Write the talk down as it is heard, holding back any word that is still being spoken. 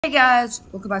Hey guys,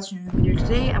 welcome back to another video.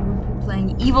 Today I'm going to be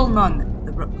playing Evil Nun.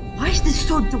 Why is this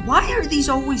so? Why are these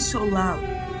always so loud?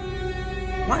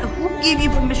 Why? Who gave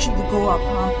you permission to go up,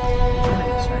 huh?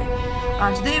 Anyway,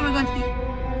 sorry. Today we're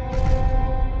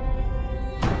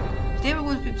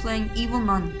going to be playing Evil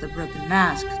Nun: The Broken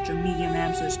Mask. Join me,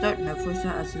 Medium so start. Now first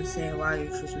I have to say why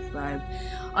you should subscribe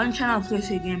on the channel Play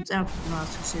Games and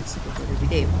Mouse to see every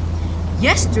day.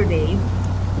 Yesterday,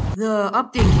 the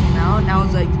update came out, and I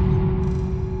was like,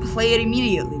 play it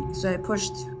immediately. So I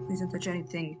pushed Please Don't Touch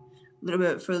Anything a little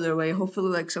bit further away. Hopefully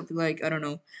like something like, I don't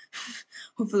know.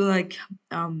 Hopefully like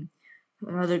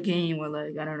another game or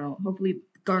like, I don't know. Hopefully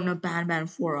Garden of Batman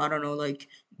 4, I don't know, like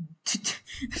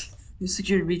the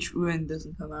Security Breach Ruin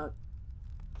doesn't come out.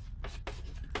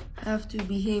 Have to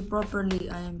behave properly.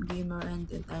 I am gamer and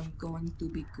I'm going to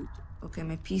be good. Okay,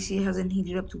 my PC hasn't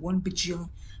heated up to 1 bajillion.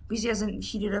 PC hasn't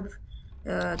heated up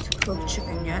to cook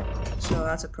chicken yet, so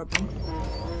that's a problem.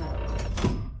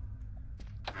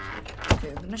 Okay,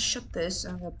 I'm gonna shut this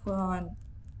and I'm gonna put on.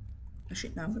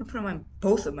 Actually, no, I'm gonna put on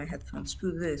both of my headphones.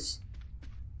 Screw this.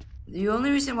 The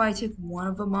only reason why I take one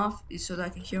of them off is so that I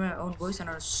can hear my own voice and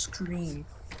not scream.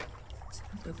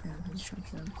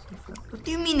 What do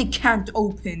you mean it can't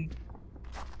open?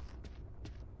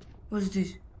 What is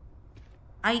this?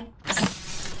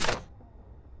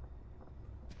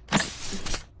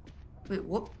 Wait,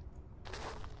 what?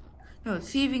 No,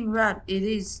 thieving rat. It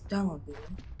is downloaded.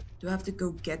 Do I have to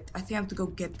go get? I think I have to go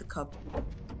get the cup.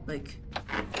 Like,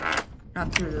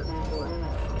 not through the door.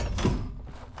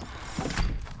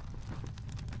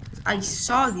 I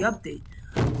saw the update.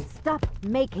 Stop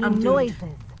making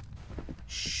noises.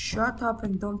 Shut up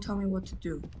and don't tell me what to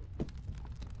do.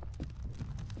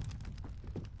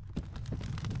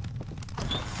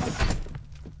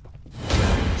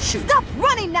 Shoot. Stop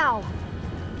running now.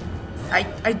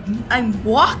 I'm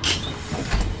walking.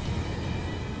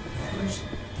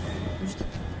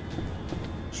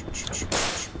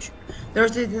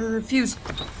 There's the fuse.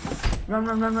 Run.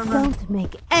 Don't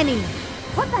make any.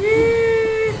 What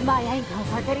the? My ankles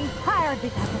are getting tired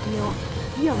because of you.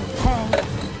 You're okay.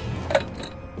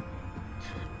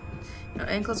 Your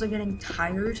ankles are getting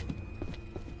tired?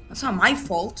 That's not my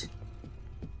fault.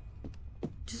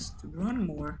 Just run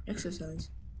more. Exercise.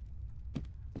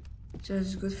 Exercise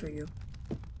is good for you.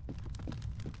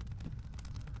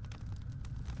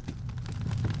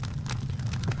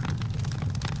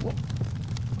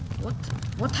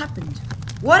 What happened?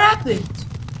 What happened?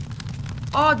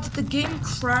 Oh, did the game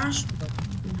crash?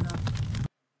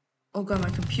 Oh god, my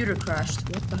computer crashed.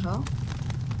 What the hell?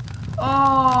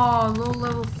 Oh, low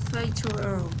level fatal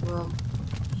error. Well,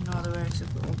 you know the way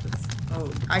except for Alt F.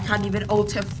 Oh, I can't even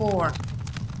Alt F4.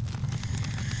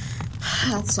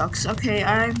 That sucks. Okay,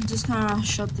 I'm just gonna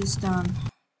shut this down.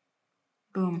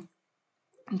 Boom.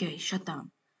 Okay, shut down.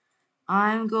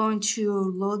 I'm going to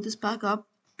load this back up,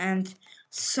 and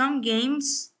some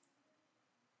games,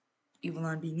 Evil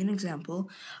Nun being an example,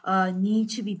 need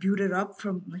to be booted up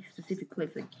from like a specific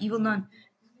place. Like Evil Nun.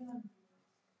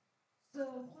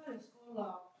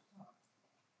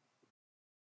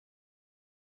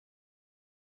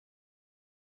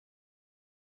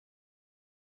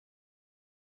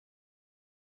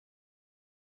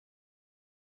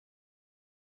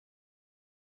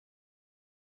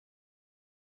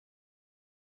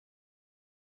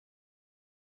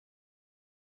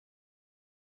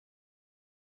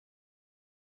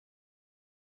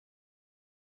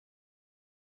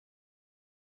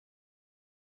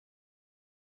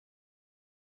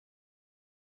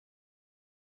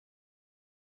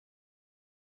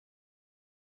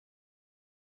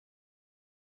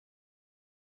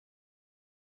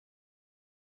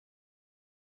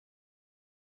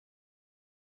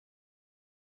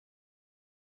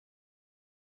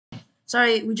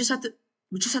 Sorry,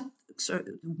 sorry,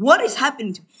 what is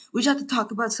happening to me? We just had to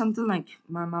talk about something. Like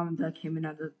my mom and dad came in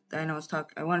at the and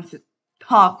I wanted to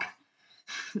talk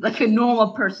like a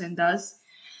normal person does.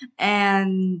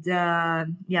 And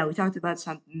yeah, we talked about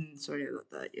something. Sorry about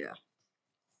that, yeah.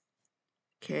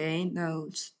 Okay, now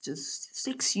it's just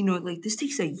takes, like this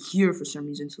takes a year for some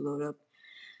reason to load up.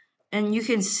 And you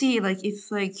can see like if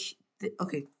like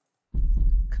okay.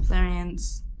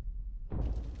 Kaplarians.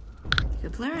 The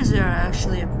players are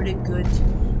actually pretty good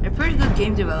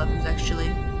game developers actually.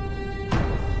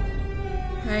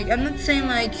 Like I'm not saying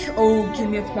like, oh, give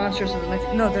me a sponsor or something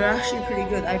like. No, they're actually pretty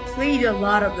good. I played a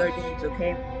lot of their games.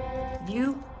 Okay,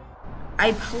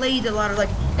 I played a lot of,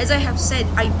 like, as I have said,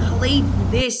 I played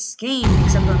this game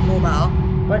except on mobile,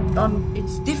 but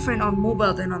it's different on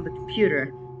mobile than on the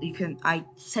computer. I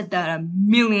said that a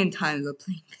million times of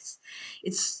playing this.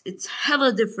 It's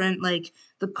hella different. Like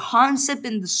the concept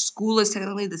in the school is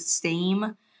technically the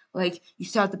same. Like, you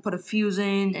still have to put a fuse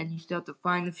in, and you still have to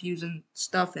find the fuse and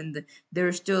stuff, and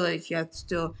there's still, like, you have to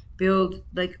still build,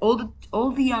 like, all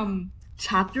the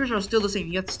chapters are still the same.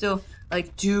 You have to still,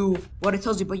 like, do what it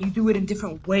tells you, but you do it in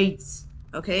different ways,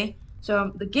 okay?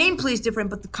 So, the gameplay is different,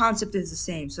 but the concept is the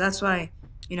same. So that's why,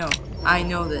 you know, I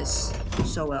know this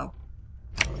so well.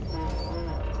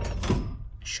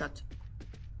 Shut.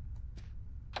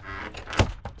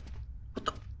 What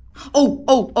the?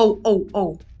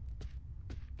 Oh.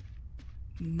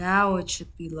 Now it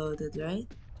should be loaded, right?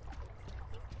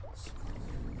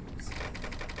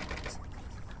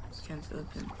 Can't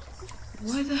open.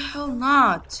 Why the hell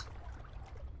not?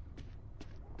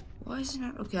 Why isn't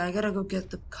it? Okay, I gotta go get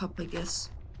the cup, I guess.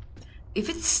 If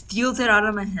it steals it out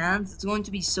of my hands, it's going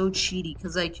to be so cheaty,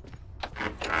 cause like...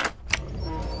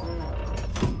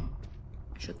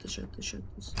 Shut this.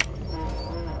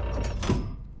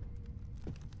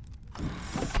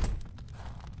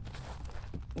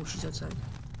 Oh, she's outside.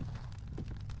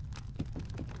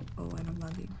 Oh, and I'm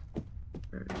lagging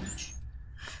very much.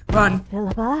 Run!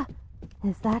 Philippa,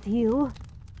 is that you?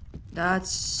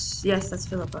 Yes, that's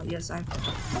Philippa. Yes, I'm.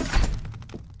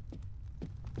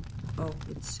 Oh,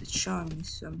 it's showing me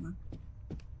somewhere.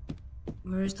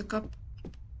 Where is the cup?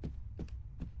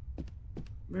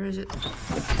 Where is it?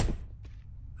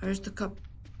 Where's the cup?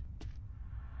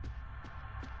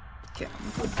 Okay,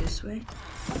 I'm gonna go this way.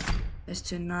 As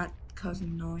to not cause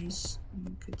noise.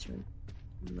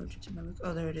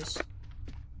 Oh, there it is.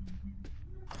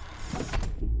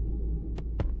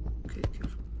 Okay,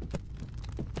 careful.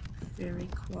 Very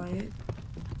quiet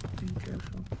and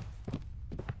careful.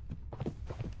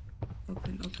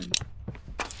 Open. Okay,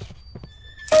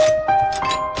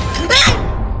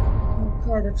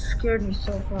 that scared me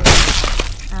so far.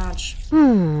 Ouch.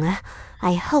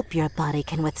 I hope your body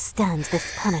can withstand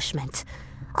this punishment.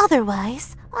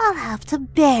 Otherwise, I'll have to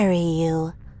bury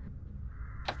you.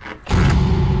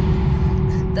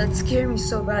 That scared me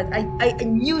so bad. I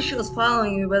knew she was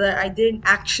following me, but I didn't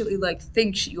actually like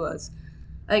think she was.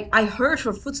 Like, I heard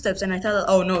her footsteps and I thought,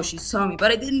 oh no, she saw me,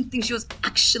 but I didn't think she was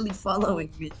actually following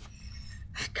me.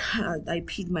 God, I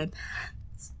peed my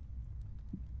pants.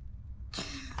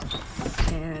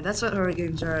 Yeah, that's what horror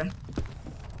games are.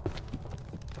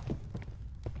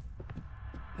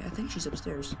 Wait, I think she's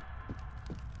upstairs.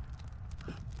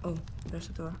 Oh, there's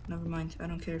the door. Never mind. I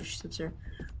don't care if she's upstairs.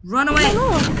 Run away!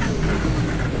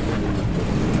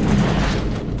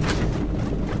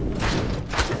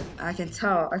 I can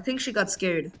tell. I think she got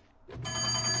scared.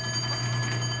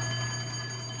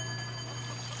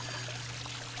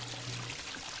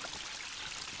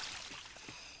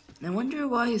 I wonder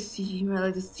why a thieving rat,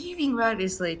 like the thieving rat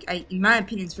is like, in my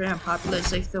opinion, it's very unpopular.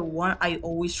 It's like the one I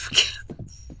always forget about.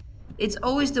 It's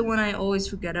always the one I always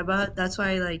forget about. That's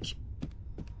why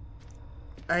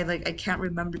I can't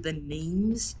remember the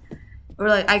names. Or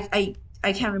like I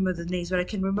can't remember the names, but I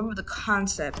can remember the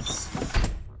concepts.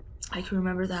 I can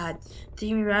remember that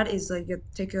thieving rat is like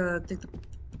take a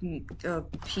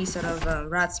piece out of a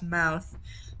rat's mouth.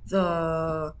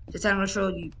 The satanic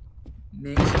ritual, you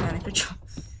make a satanic ritual.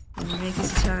 You make a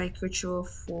satanic ritual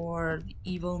for the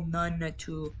evil nun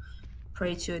to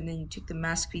pray to, and then you take the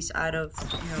mask piece out of,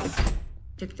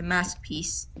 take the mask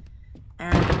piece.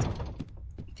 And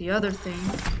the other thing,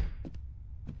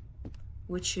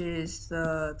 which is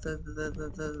the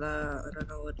I don't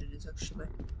know what it is actually.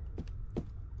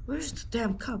 Where's the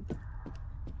damn cup?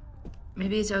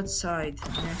 Maybe it's outside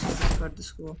next to this part of the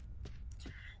school.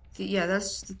 Yeah,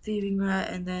 that's the thieving rat,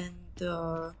 and then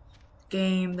the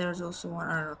game. There's also one.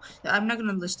 I don't know. I'm not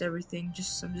gonna list everything. I'm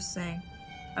just saying.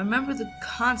 I remember the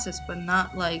concepts, but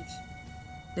not like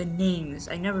the names.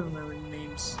 I never remember the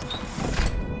names.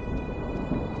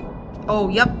 Oh,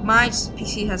 yep. My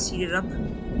PC has heated up.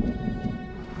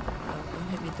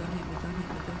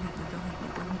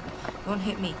 Don't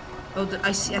hit me. Oh,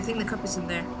 I see. I think the cup is in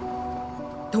there.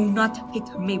 Do not hit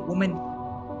me, woman.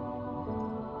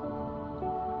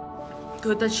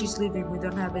 Good that she's leaving. We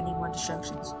don't have any more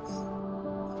distractions.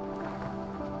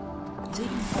 Is it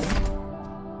even there?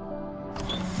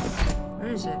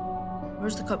 Where is it?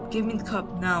 Where's the cup? Give me the cup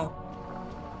now.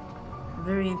 I'm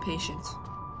very impatient.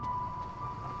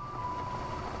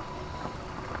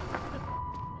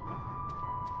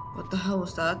 What the hell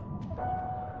was that?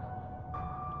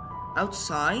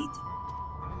 Outside?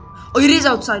 Oh, it is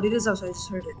outside. It is outside. I just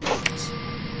heard it.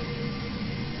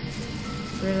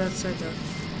 Right outside though.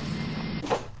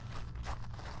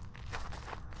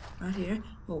 Not here.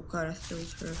 Oh god, I thought it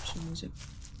was her for some reason.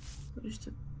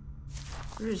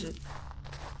 Where is it?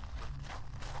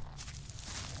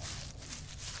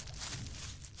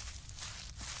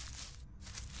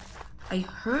 I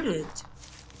heard it.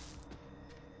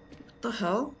 What the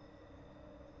hell?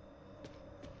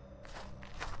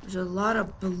 There's a lot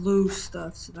of blue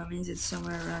stuff, so that means it's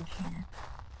somewhere around here.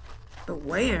 But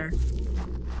where? Is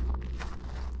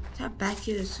that back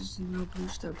here? There's just no blue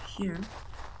stuff here.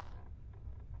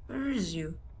 Where is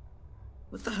you?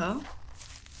 What the hell?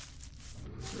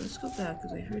 Let's go back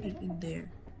because I heard it in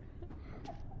there.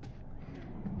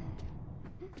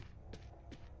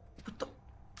 What the?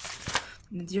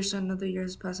 And dear son, another year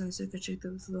has passed and I said I checked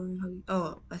out with lonely hugging.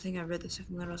 Oh, I think I read the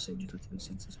second letter. Also, you go to my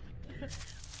senses.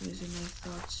 Losing my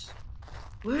thoughts.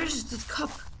 Where is the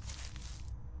cup?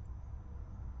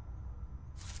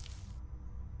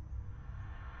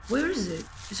 Where is it?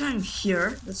 It's not in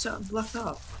here. That's blocked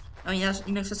off. I mean, that's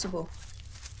inaccessible.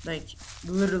 Like,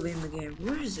 literally in the game.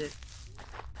 Where is it?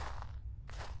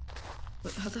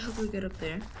 Wait, how the hell do we get up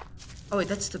there? Oh wait,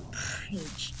 that's the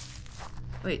bridge.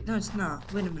 Wait, no it's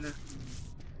not. Wait a minute.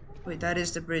 Wait, that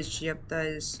is the bridge. Yep, that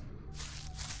is.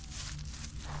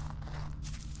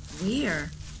 Where?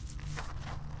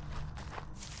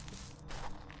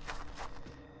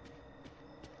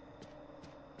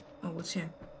 Oh, what's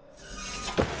here?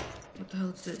 What the hell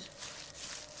is this?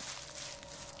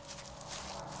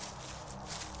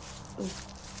 Oh.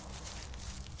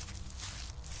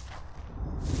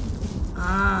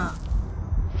 Ah.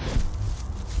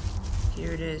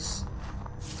 Here it is.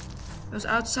 It was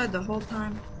outside the whole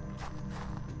time.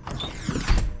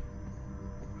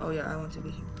 Oh yeah, I want to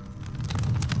be here.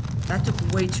 That took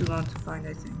way too long to find,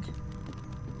 I think.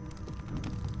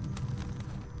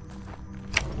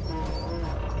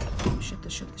 Shut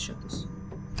this, shut this, shut this.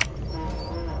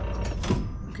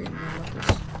 Okay, now lock this.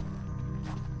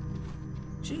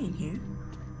 Is she in here?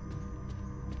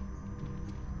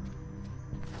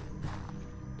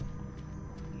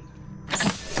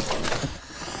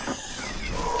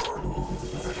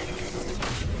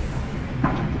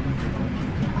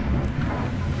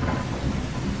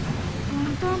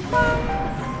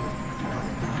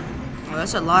 Oh,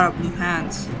 that's a lot of blue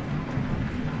hands.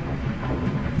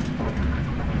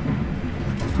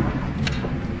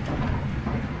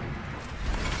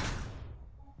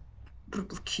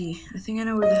 Purple key. I think I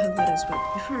know where the hell that is, but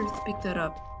before I pick that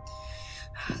up.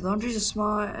 Laundry is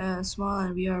small,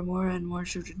 and we are more and more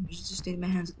children. I just stain my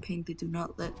hands with paint. They do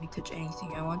not let me touch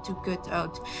anything. I want to get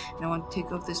out, and I want to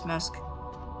take off this mask. I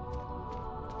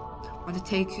want to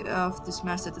take off this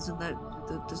mask that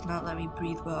does not let me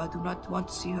breathe well. I do not want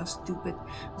to see how stupid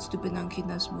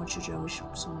non-kidnaps more children. I wish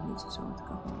someone needs it, so I want to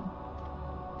go home.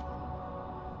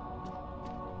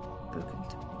 Broken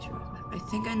temperature. I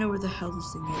think I know where the hell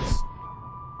this thing is.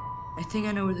 I think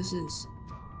I know where this is.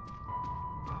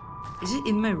 Is it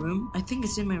in my room? I think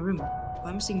it's in my room. Why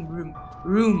am I saying room?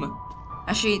 Room!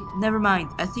 Actually, never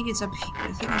mind. I think it's up here.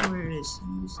 I think I know where it is.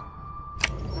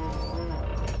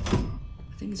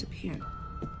 I think it's up here.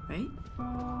 Right?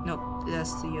 No,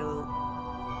 that's the yellow.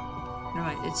 Never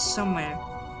mind. It's somewhere.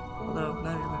 Although,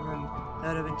 not in my room.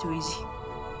 That would have been too easy.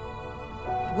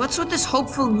 What's with this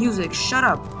hopeful music? Shut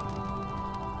up!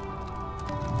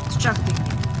 It's distracting me.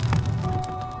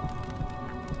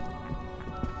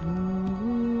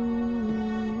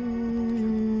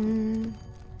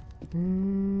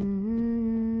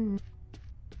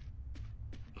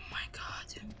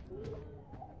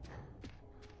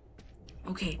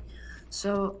 Okay,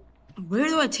 so where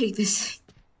do I take this?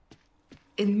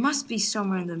 It must be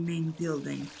somewhere in the main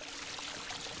building.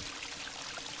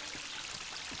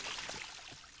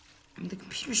 I mean, the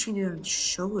computer screen didn't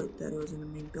show it that it was in the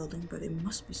main building, but it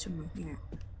must be somewhere here.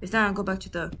 If not, I'll go back to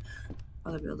the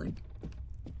other building.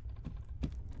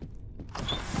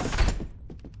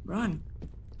 Run.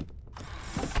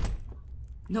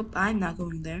 Nope, I'm not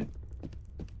going there.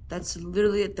 That's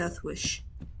literally a death wish.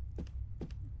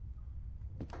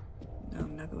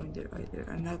 There either.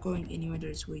 I'm not going anywhere that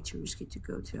is way too risky to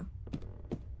go to.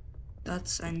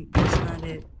 That's not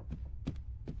it.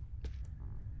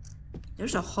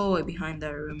 There's a hallway behind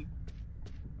that room.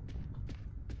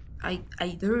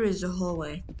 There is a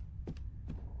hallway.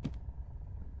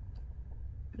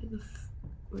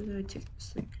 Where did I take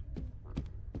this thing?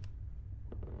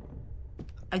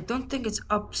 I don't think it's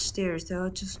upstairs. That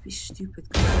would just be stupid.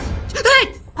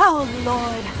 Oh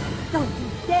Lord! Don't you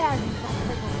dare use that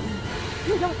trick on me!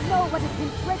 You don't know what it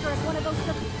can trigger if one of those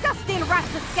disgusting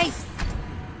rats escapes!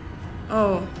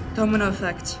 Oh, domino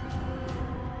effect.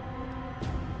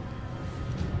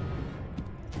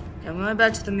 Yeah, I'm going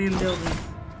back to the main building.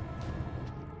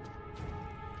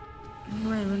 Run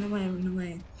away, run away, run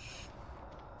away.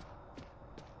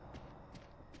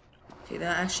 Okay,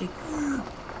 that actually...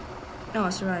 No, I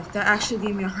survived. That actually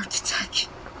gave me a heart attack.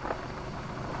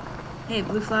 Hey,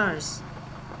 blue flowers.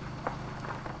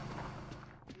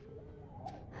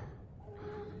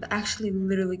 actually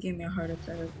literally gave me a heart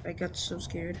attack. I got so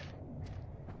scared.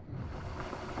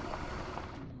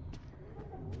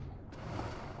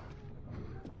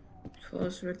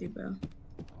 Close Ricky Bell.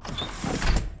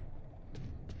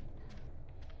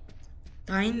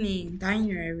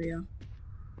 Diner area.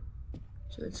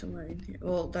 So it's somewhere in here.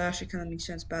 Well, that actually kind of makes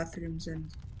sense. Bathrooms and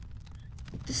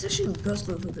this actually does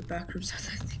look like the back rooms. I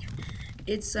think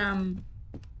it's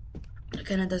it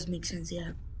kind of does make sense.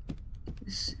 Yeah,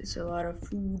 it's a lot of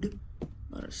food,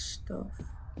 a lot of stuff.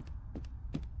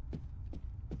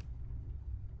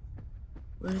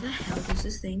 Where the hell does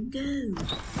this thing go?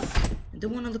 I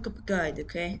don't want to look up a guide,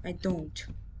 okay? I don't.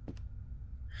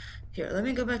 Here, let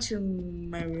me go back to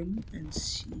my room and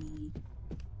see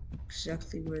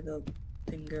exactly where the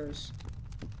thing goes.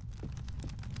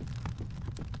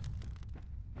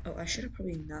 Oh, I should have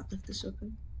probably not left this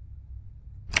open.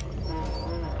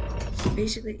 It's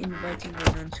basically inviting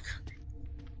the nun to come in.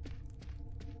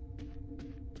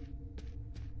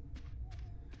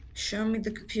 Show me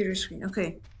the computer screen.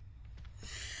 Okay.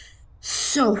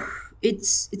 So,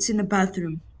 it's in the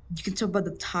bathroom. You can tell by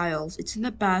the tiles. It's in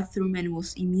the bathroom and we'll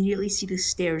immediately see the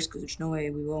stairs because there's no way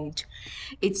we won't.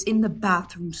 It's in the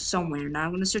bathroom somewhere. Now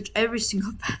I'm gonna search every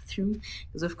single bathroom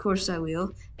because of course I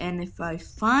will. And if I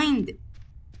find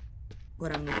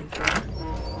what I'm looking for,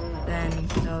 then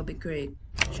that'll be great.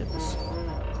 Shut this.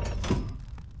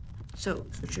 So,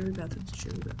 search every bathroom, search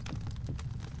every bathroom.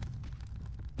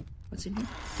 What's in here?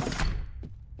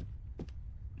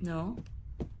 No.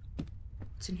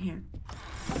 What's in here?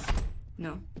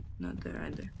 No, not there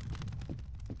either.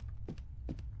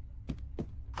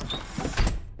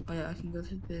 Oh yeah, I can go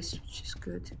through this, which is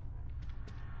good.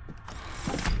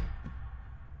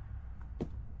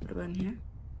 What about in here?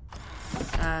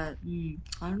 I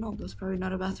don't know, that's probably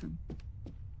not a bathroom.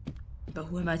 But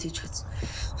who am I to judge?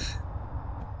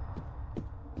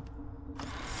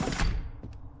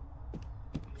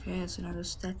 Okay, it's another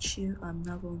statue. I'm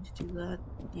not going to do that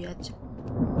yet.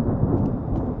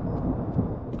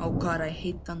 Oh god, I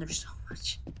hate thunder so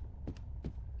much.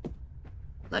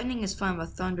 Lightning is fine, but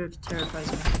thunder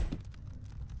terrifies me.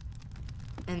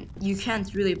 And you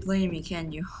can't really blame me,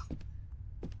 can you?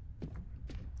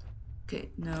 Okay,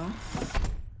 no.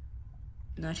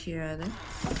 Not here either.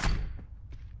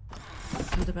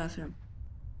 Go to the bathroom.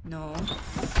 No.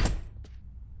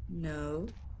 No.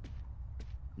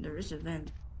 There is a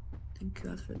vent. Thank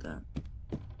God for that.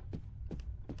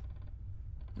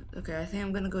 Okay, I think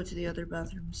I'm gonna go to the other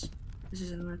bathrooms. This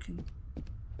isn't working.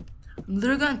 I'm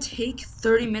literally gonna take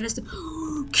 30 minutes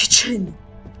to kitchen!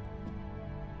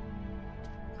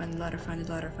 Find the ladder, find the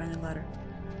ladder, find the ladder.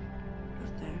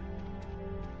 Right there.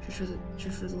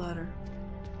 Search for the ladder.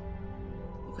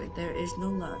 Okay, there is no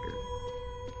ladder.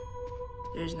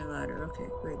 There is no ladder. Okay,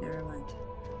 wait, never mind.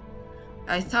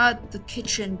 I thought the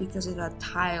kitchen, because it had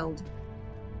tiled,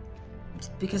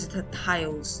 because it had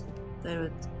tiles, that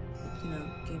would, you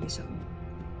know, give me something.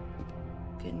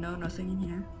 Okay, no, nothing in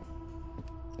here.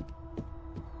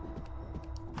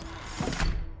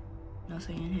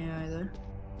 Nothing in here either.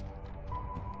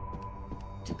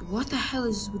 Dude, what the hell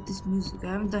is with this music?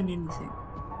 I haven't done anything.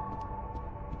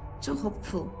 So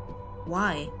hopeful.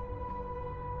 Why?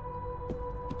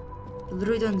 I've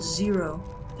literally done 0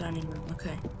 dining room.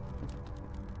 Okay.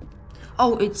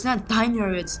 Oh, it's not diner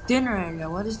area, it's dinner area.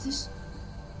 What is this?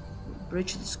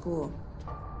 Bridge to school.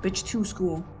 Bridge to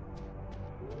school.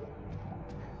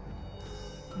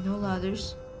 No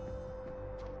ladders.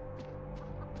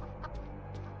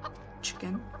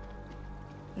 Chicken.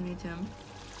 I need him.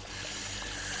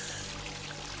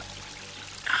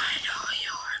 I know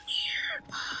you're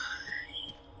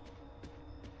nearby.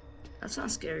 That's not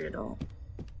scary at all.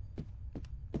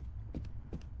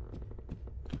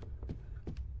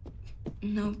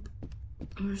 Nope.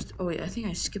 Oh wait, I think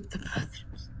I skipped the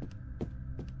bathrooms.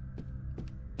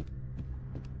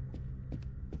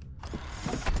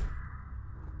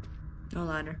 No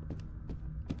ladder.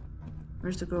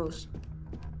 Where's the girls?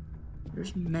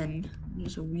 There's men.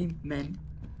 There's a wee men.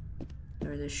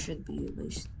 Or there should be at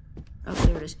least. Oh,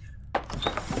 there it is.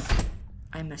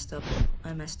 I messed up.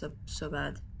 I messed up so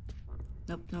bad.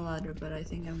 Nope, no ladder, but I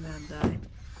think I'm gonna die.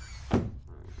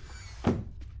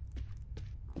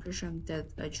 Pretty sure I'm dead.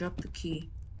 I dropped the key.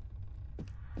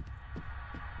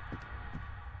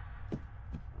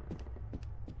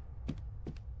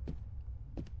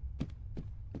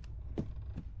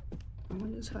 I'm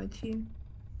gonna just hide here.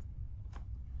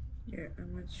 Yeah,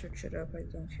 I'm gonna search it up. I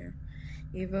don't care.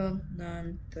 Evil,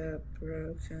 nun, the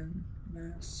broken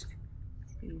mask,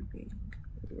 sleeping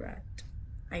rat.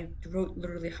 I wrote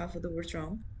literally half of the words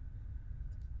wrong.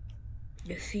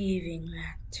 The thieving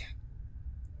rat.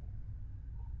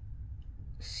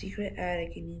 Secret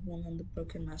attic in Evil on the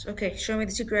Broken Mask. Okay, show me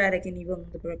the secret attic in Evil on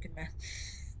the Broken Mask.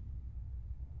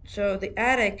 So the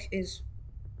attic is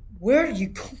where you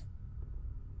go.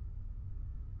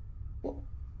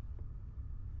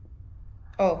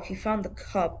 Oh, he found the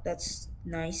cup. That's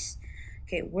nice.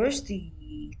 Okay, where's the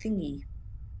thingy?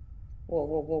 Whoa,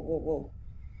 whoa, whoa, whoa, whoa.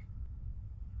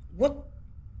 What?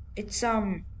 It's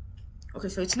Okay,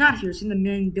 so it's not here. It's in the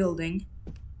main building.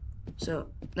 So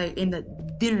like in the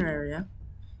dinner area.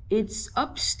 It's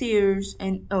upstairs,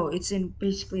 and oh, it's in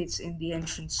basically it's in the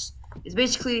entrance. It's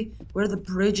basically where the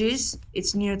bridge is.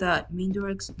 It's near the main door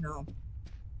exit. No,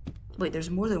 wait, there's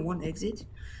more than one exit.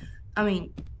 I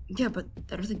mean, yeah, but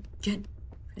I don't think get.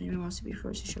 If anyone wants to be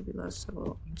first, he shall be last.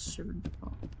 So I'm servant.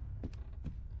 Oh.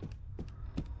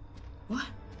 What?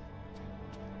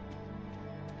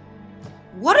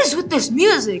 What is with this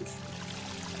music?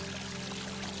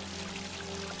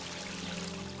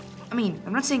 I mean,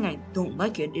 I'm not saying I don't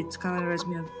like it. It's kind of reminds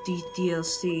me of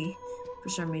DLC for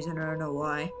some reason. I don't know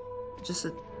why. Just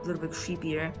a little bit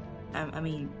creepier. I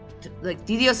mean, like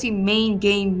DLC main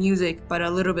game music, but a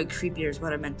little bit creepier is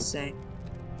what I meant to say.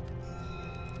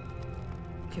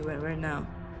 Okay, wait, right now.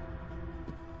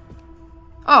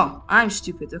 Oh, I'm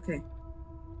stupid. Okay.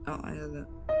 Oh, I know that.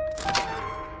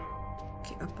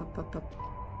 Okay, up.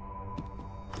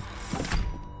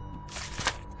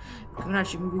 Coming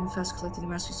at you, moving fast, collecting the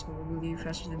mask, probably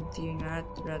faster than the ad.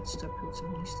 The rat stop with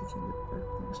something sticking the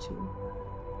back too.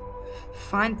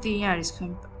 Find the attic. His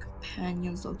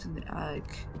companions locked in the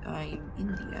attic. I'm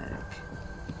in the attic.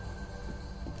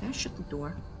 Can I shut the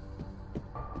door?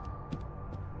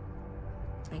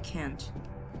 I can't.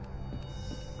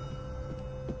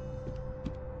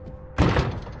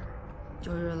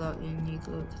 Door locked in. Need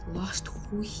lost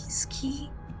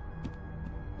whiskey.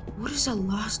 What is a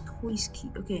lost whiskey?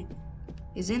 Okay.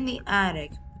 Is in the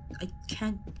attic. I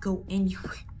can't go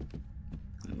anywhere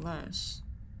unless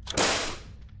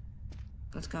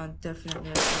that's gonna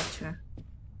definitely affect her.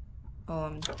 Oh,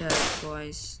 I'm dead,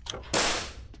 boys.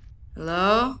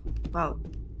 Hello? Wow,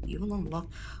 you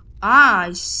unlocked. Ah,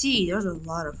 I see. There's a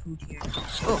lot of food here.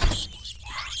 Oh,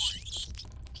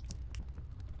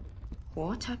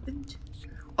 what happened?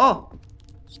 Oh,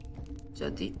 so I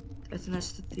think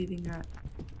that's the thieving rat.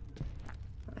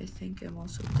 I think I'm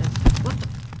also dead. What the?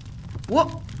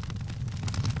 What?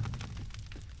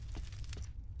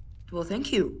 Well,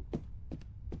 thank you.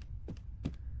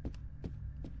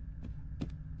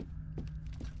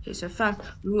 Okay, so I found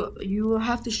you will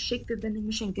have to shake the vending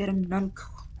machine, get a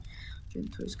non-cool. Get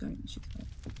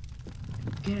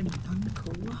a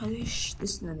non-cool. How do you this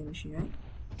is the vending machine,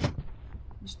 right?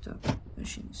 Stop.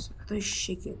 Machine. How do you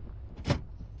shake it?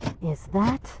 Is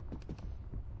that?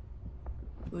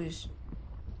 Please.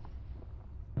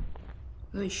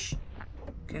 Okay,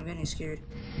 I'm getting scared.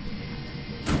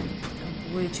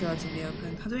 I'm way too out in the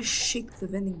open. How do I shake the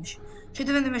vending machine? Shake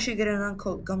the vending machine, get an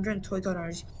uncle, gumdra and toy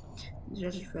cutters.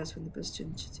 Judges fast when the best to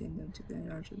entertain them to be an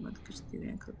larger mother because they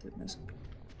didn't cut the mask.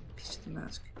 Piece of the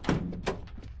mask.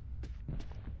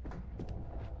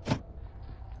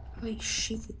 How do I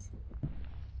shake it?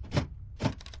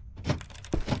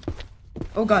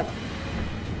 Oh god.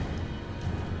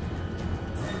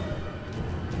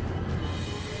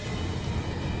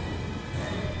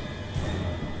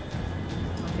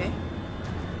 Okay.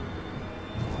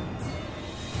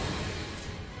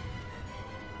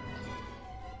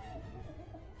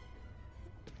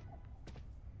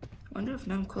 I wonder if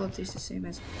non-cola tastes the same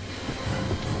as.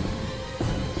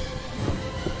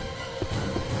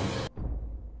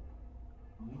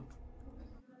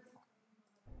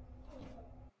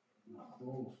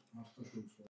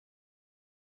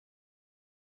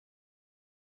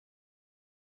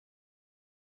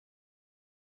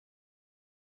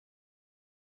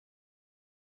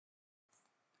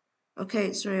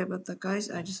 Okay, sorry about that, guys.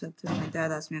 I just had to. My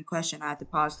dad asked me a question. I had to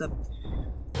pause the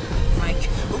mic.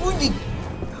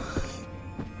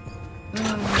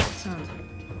 Sound.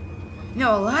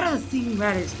 No, a lot of the thieving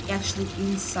rat is actually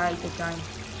inside the dining.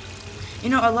 You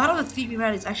know, a lot of the thieving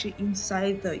rat is actually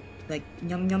inside the like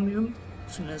yum yum room,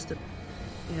 as soon as the,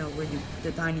 you know, where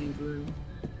the dining room.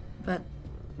 But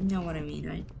you know what I mean,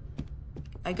 right?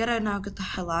 I gotta now get the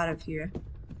hell out of here.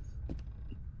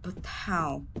 But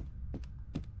how?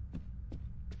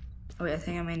 Oh wait, I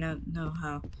think I may not know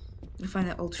how. I find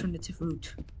an alternative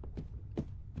route.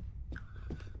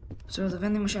 So the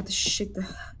vending machine have to shake the.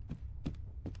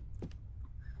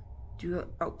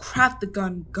 Craft the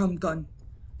gun.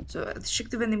 So shake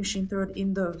the vending machine, throw it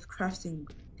in the crafting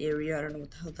area. I don't know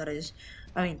what the hell that is.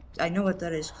 I mean, I know what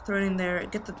that is. Throw it in there.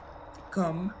 Get the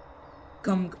gum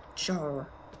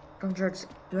jar. Gum jar.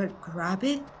 Do I grab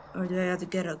it or do I have to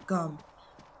get a gum?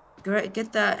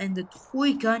 get that, and the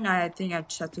toy gun. I think I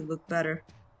just have to look better.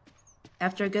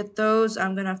 After I get those,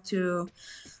 I'm gonna have to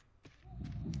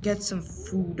get some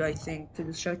food, I think, to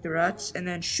distract the rats, and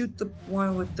then shoot the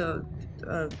one with the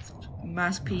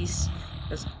mask piece.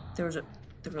 Because there were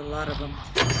a lot of them.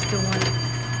 Shoot the one.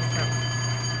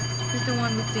 Shoot the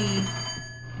one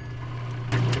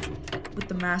with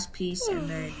the mask piece, and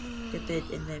then get it,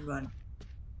 and then run.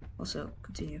 Also,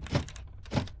 continue.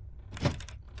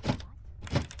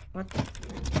 What?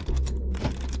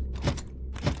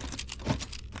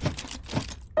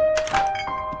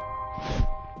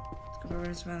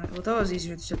 Well, that was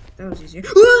easier. That was easier.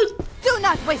 Do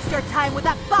not waste your time with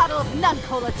that bottle of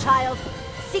Nun-Cola, child.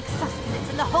 Seek sustenance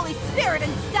in the Holy Spirit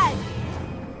instead.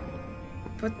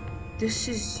 But this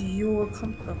is your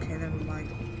okay, never mind.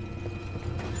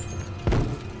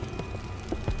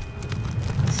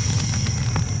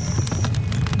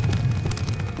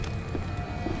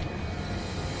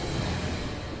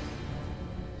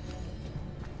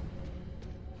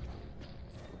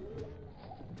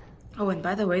 Oh, and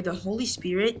by the way, the Holy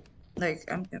Spirit, like,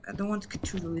 I don't want to get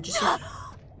too religious here.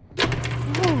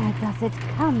 Where does it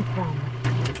come from?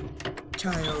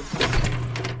 Child.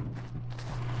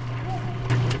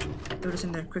 Throw this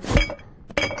in there, quickly.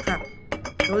 Crap.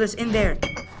 Throw this in there.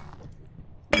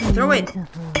 Throw it.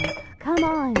 Beautiful. Come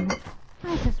on.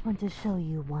 I just want to show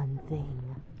you one thing.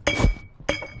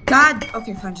 God!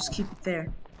 Okay, fine, just keep it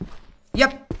there.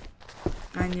 Yep!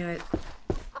 I knew it.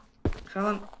 Fell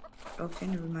on. Okay,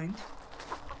 never mind.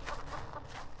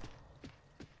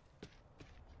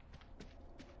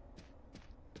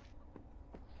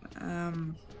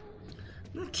 I'm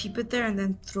gonna keep it there and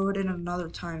then throw it in another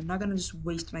time. I'm not gonna just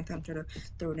waste my time trying to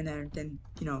throw it in there and then,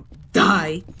 you know,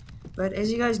 die. But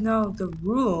as you guys know, the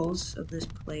rules of this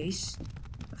place,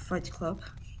 Fight Club,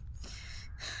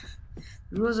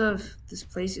 the rules of this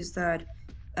place is that,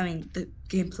 I mean, the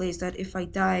gameplay is that if I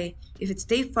die, if it's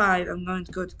day 5, I'm going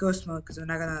to go to ghost mode because I'm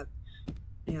not gonna,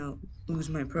 you know, lose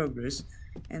my progress.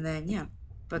 And then, yeah.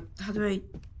 But how do I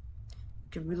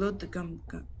can reload the gun?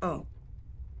 Oh.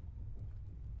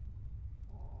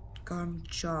 Gum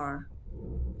jar.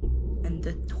 And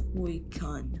the toy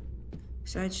gun.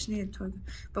 So I just need a toy gun.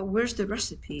 But where's the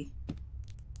recipe?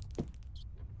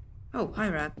 Oh, hi,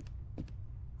 Rat.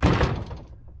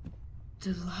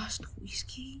 The last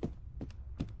whiskey?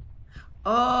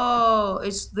 Oh,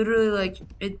 it's literally like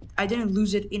I didn't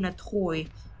lose it in a toy.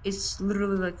 It's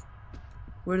literally like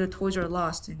where the toys are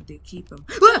lost and they keep them.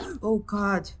 Ah! Oh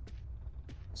God!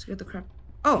 Let's get the crap.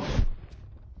 Oh,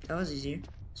 that was easier.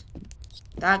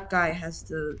 That guy has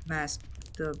the mask,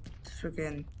 the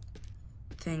freaking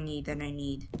thingy that I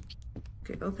need.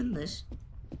 Okay, open this.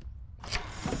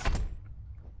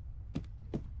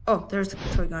 Oh, there's the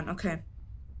toy gun. Okay.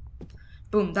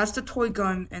 Boom, that's the toy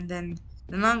gun, and then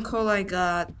the Nun-Cola I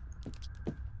got.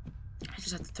 I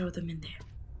just have to throw them in there.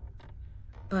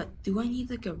 But do I need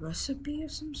like a recipe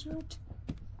of some sort?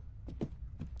 I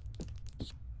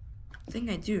think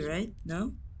I do, right?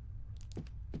 No?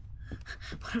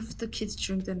 What if the kids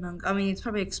drink the I mean, it's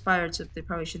probably expired, so they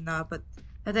probably should not, but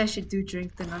I think I should do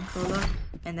drink the Nun-Cola,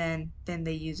 and then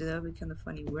they use it. That would be kind of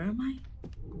funny. Where am I?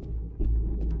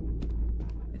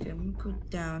 Okay, I'm gonna go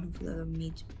down. Hopefully that'll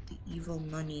meet the evil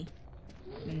money.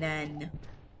 And then,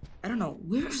 I don't know,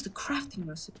 where's the crafting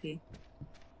recipe?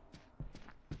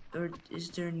 Or is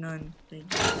there none?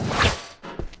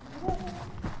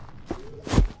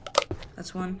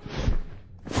 That's one.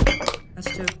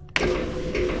 That's two.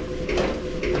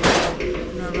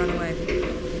 No, run away.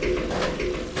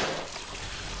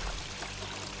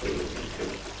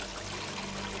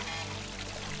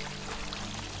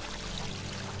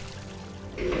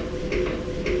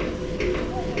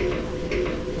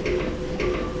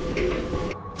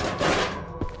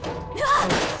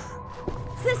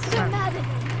 Sister Madeline!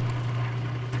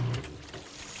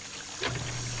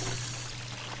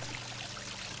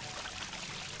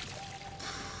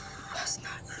 That's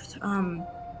not good.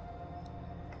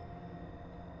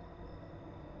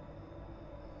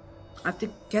 I have to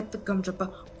get the gumdrop.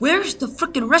 Where's the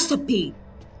freaking recipe?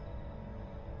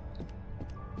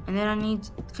 And then I need.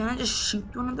 Can I just shoot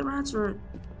one of the rats, or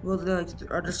will the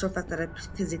are there so fast that I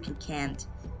physically can't?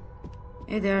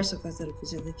 Yeah, there are so fast that I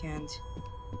physically can't.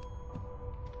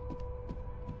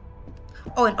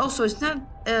 Oh, and also it's not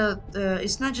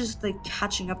just like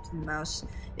catching up to the mouse.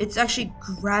 It's actually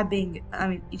grabbing. I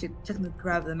mean, you could technically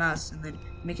grab the mouse and then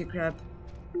make it take out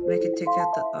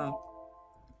the. Oh,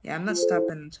 yeah, I'm not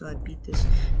stopping until I beat this.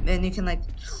 And you can like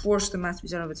force the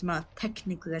mouthpiece out of its mouth.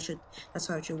 Technically, that's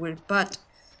how it should work. But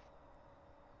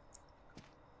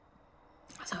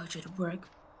that's how it should work.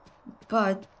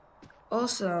 But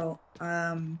Also,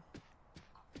 the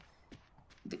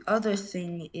other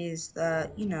thing is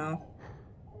that, you know,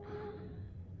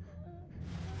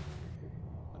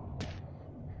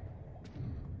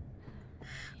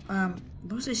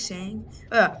 what was I saying?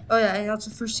 Oh yeah, and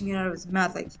also first thing out with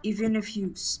math, like, even if you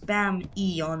spam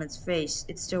E on its face,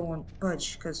 it still won't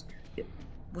budge, because,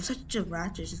 was that just a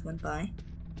rat that just went by?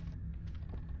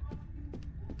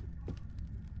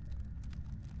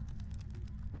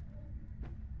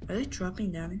 Are they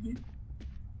dropping down in here?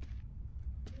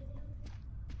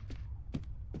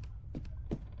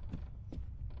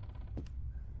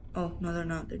 Oh, no, they're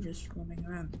not. They're just roaming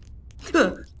around.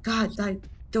 God,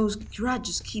 those rats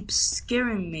just keep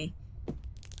scaring me.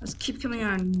 Just keep coming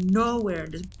out of nowhere.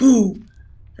 Just boom!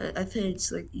 I think it's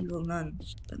like Evil Nun.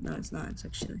 But no, it's not. It's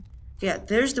actually... Yeah,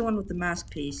 there's the one with the mask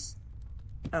piece.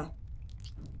 Oh.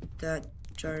 That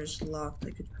jar is locked.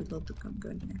 I could reload the gum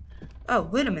gun here. Oh,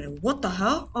 wait a minute. What the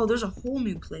hell? Oh, there's a whole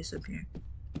new place up here.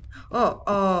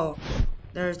 Oh.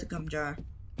 There's the gum jar.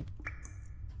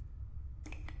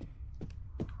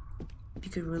 You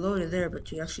could reload it there,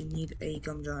 but you actually need a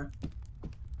gum jar.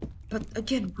 But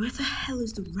again, where the hell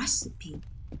is the recipe?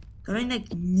 Don't I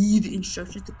like need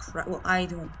instructions to craft? Well, I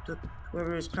don't.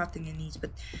 Whoever is crafting it needs,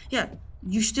 but yeah,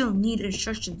 you still need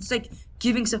instructions. It's like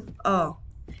giving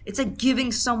it's like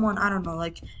giving someone, I don't know,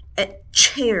 like a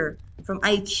chair from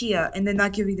IKEA and then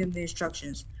not giving them the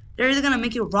instructions. They're either gonna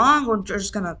make it wrong or they're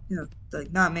just gonna, you know,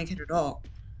 like not make it at all.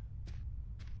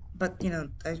 But you know,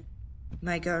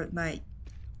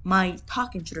 my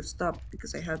talking should have stopped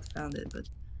because I had found it. But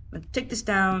I'm gonna take this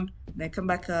down, then come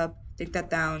back up, take that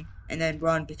down, and then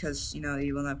run because, you know,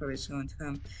 Evil Knight probably is going to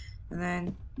come. And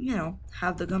then, you know,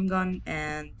 have the gum gun,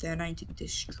 and then I need to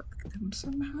distract them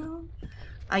somehow.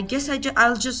 I guess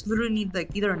I'll just literally need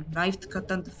like either a knife to cut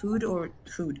down the food or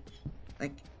food,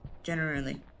 like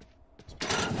generally.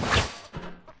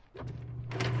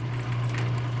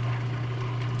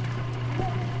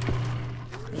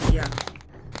 Yeah.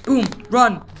 Boom!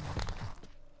 Run!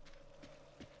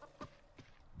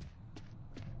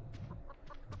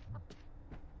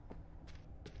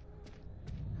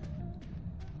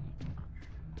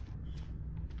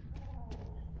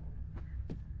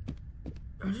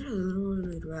 Are there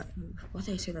literally what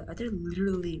did I say that? Are there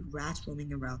literally rats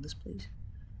roaming around this place?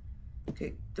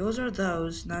 Okay, those are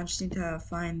those. Now I just need to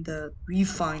refine the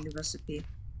recipe.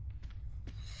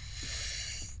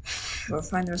 Or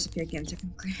find the recipe again,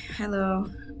 technically. Hello.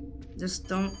 Just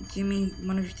don't give me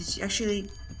one of your diseases. Actually,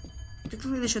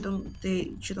 technically they should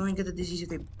only get the disease if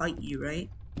they bite you, right?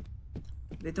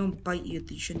 If they don't bite you,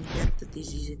 they shouldn't get the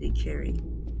disease that they carry.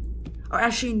 Or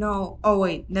actually, no. Oh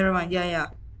wait, never mind. Yeah.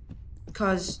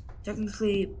 Because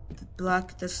technically, the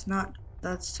black does not.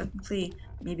 That's technically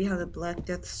maybe how the Black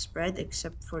Death spread,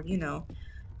 except for, you know,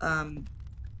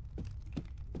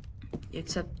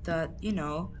 except that, you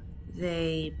know,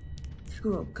 they.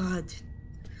 Oh God.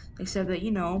 Except that,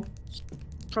 you know,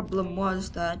 problem was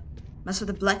that most of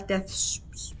the Black Death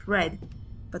spread,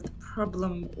 but the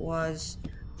problem was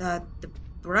that the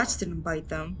rats didn't bite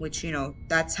them, which, you know,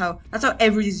 that's how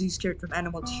every disease carried from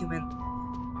animal to human.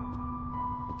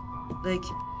 Like,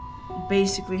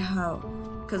 basically how,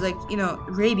 because, like, you know,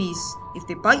 rabies, if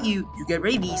they bite you, you get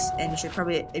rabies, and you should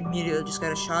probably immediately just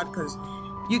get a shot, because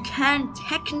you can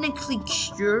technically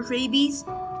cure rabies,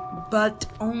 but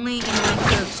only in like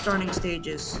the starting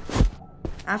stages.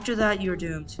 After that, you're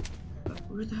doomed.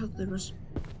 Where the hell did the rest?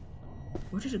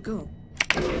 Where did it go?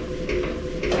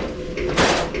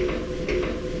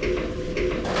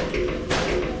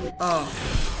 Oh.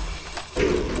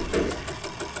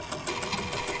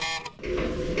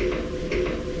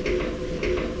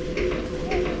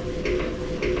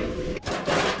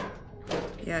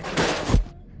 Yeah.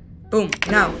 Boom.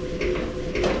 Now.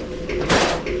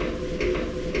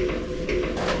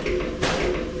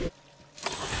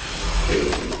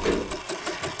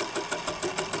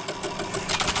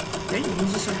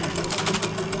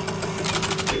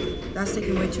 That's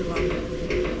taking way too long.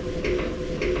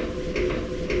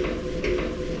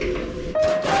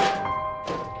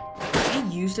 Can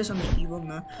I use this on the Evil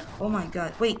Nun? Oh my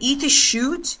God. Wait, E to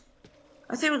shoot?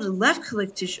 I thought it was left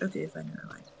click to shoot. Okay, fine, never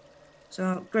mind.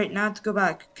 So, great, now to go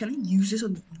back. Can I use this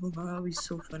on the Evil Nun? That would be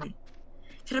so funny.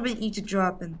 Could have been E to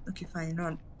drop and... Okay, fine, you know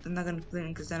what? I'm not gonna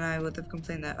complain because then I would have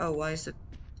complained that, oh, why is the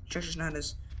treasure's not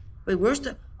as... Wait, where's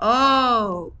the...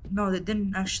 Oh! No, they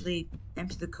didn't actually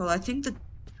empty the cola. I think that...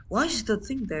 Why is the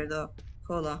thing there, though?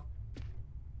 Cola.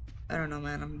 I don't know,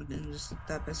 man. I'm gonna just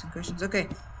stop asking questions. Okay,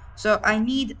 so I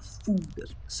need food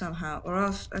somehow, or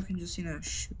else I can just, you know,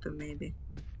 shoot them maybe.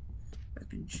 I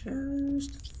can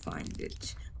just find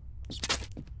it.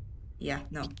 Yeah,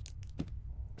 no.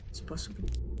 It's possible.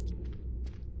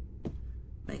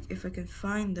 Like, if I can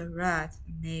find the rat,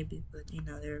 maybe, but you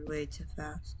know, they're way too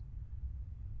fast.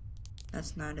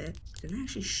 That's not it. Can I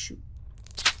actually shoot?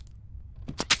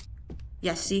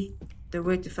 Yeah, see? They're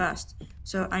way too fast.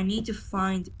 So I need to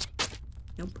find...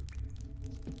 Nope.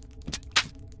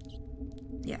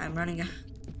 Yeah, I'm running.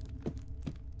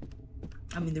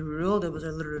 I mean, the reloader was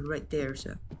literally right there,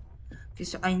 so... Okay,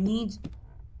 so I need...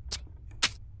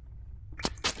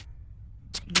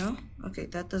 No? Okay,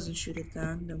 that doesn't shoot it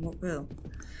down. Then what will?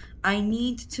 I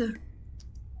need to...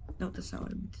 No, that's not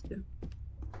what I need to do.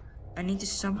 I need to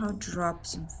somehow drop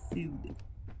some food.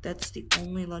 That's the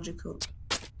only logical...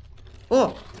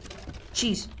 Oh!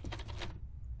 Cheese!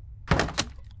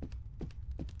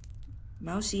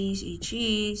 Mousies, eat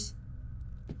cheese.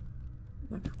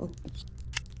 Oh.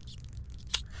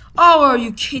 Oh, are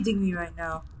you kidding me right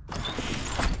now?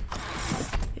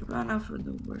 It ran out for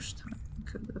the worst time.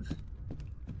 Could have.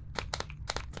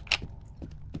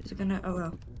 Is it gonna? Oh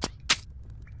well.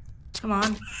 Come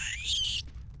on.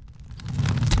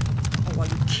 Oh, are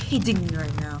you kidding me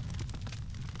right now?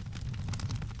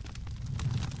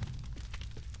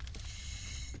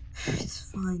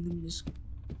 It's fine. Let me just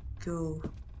go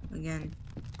again.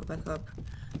 Go back up.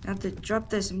 I have to drop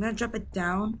this. I'm gonna drop it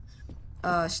down.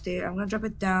 I'm gonna drop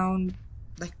it down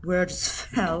like where it just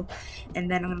fell, and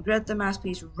then I'm gonna grab the mass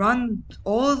piece, run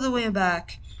all the way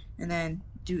back, and then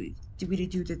do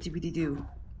the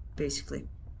basically.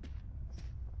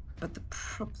 But the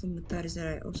problem with that is that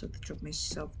I also have to drop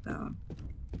myself down.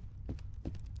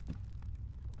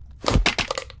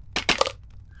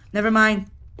 Never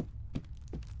mind.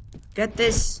 Get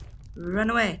this. Run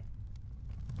away.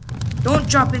 Don't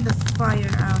drop in the fire.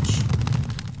 Ouch.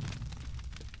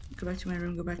 Go back to my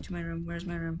room. Go back to my room. Where's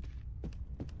my room?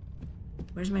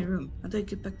 Where's my room? How do I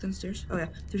get back downstairs? Oh yeah,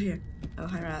 through here. Oh,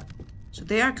 hi rat. So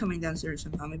they are coming downstairs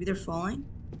somehow. Maybe they're falling?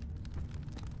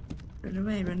 Run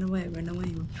away, run away, run away,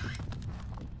 run away.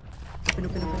 Open,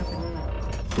 open, open,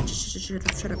 open. Shut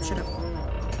up, shut up, shut up.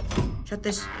 Shut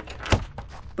this.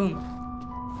 Boom.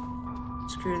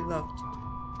 Security locked.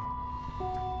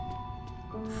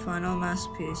 Final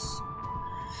masterpiece.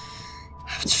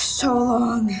 After so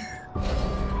long.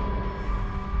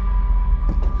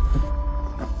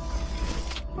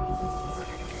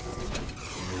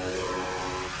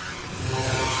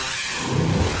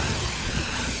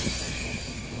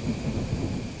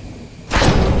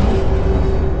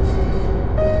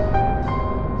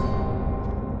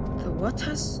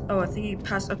 Oh, I think he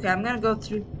passed. Okay, I'm gonna go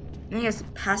through. I think he has to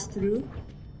pass through.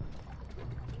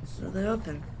 So they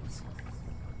open.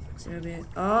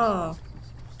 Oh.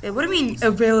 Hey, what do you mean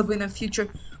available in the future?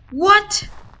 What?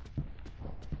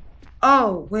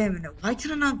 Oh, wait a minute. Why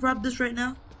can I not grab this right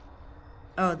now?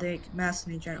 Oh, they mass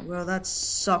in general. Well, that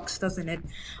sucks, doesn't it?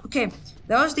 Okay,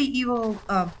 that was the evil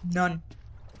nun.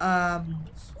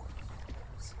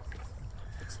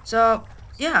 So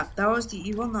yeah, that was the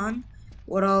evil nun.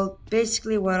 What I'll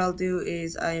do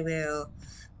is I will.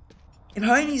 It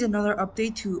probably needs another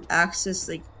update to access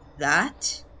like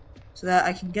that, so that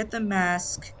I can get the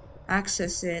mask,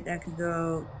 access it. I can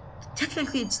go.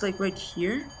 Technically, it's like right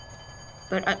here,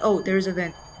 but oh, there is a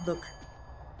vent. Look,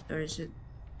 there is it.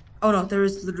 Oh no, there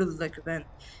is literally like a vent.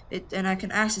 And I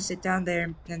can access it down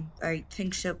there, and I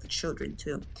think shelf the children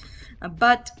too.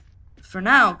 But for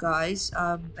now, guys,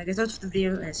 I guess that's the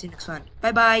video, and I'll see you next one.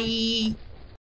 Bye bye.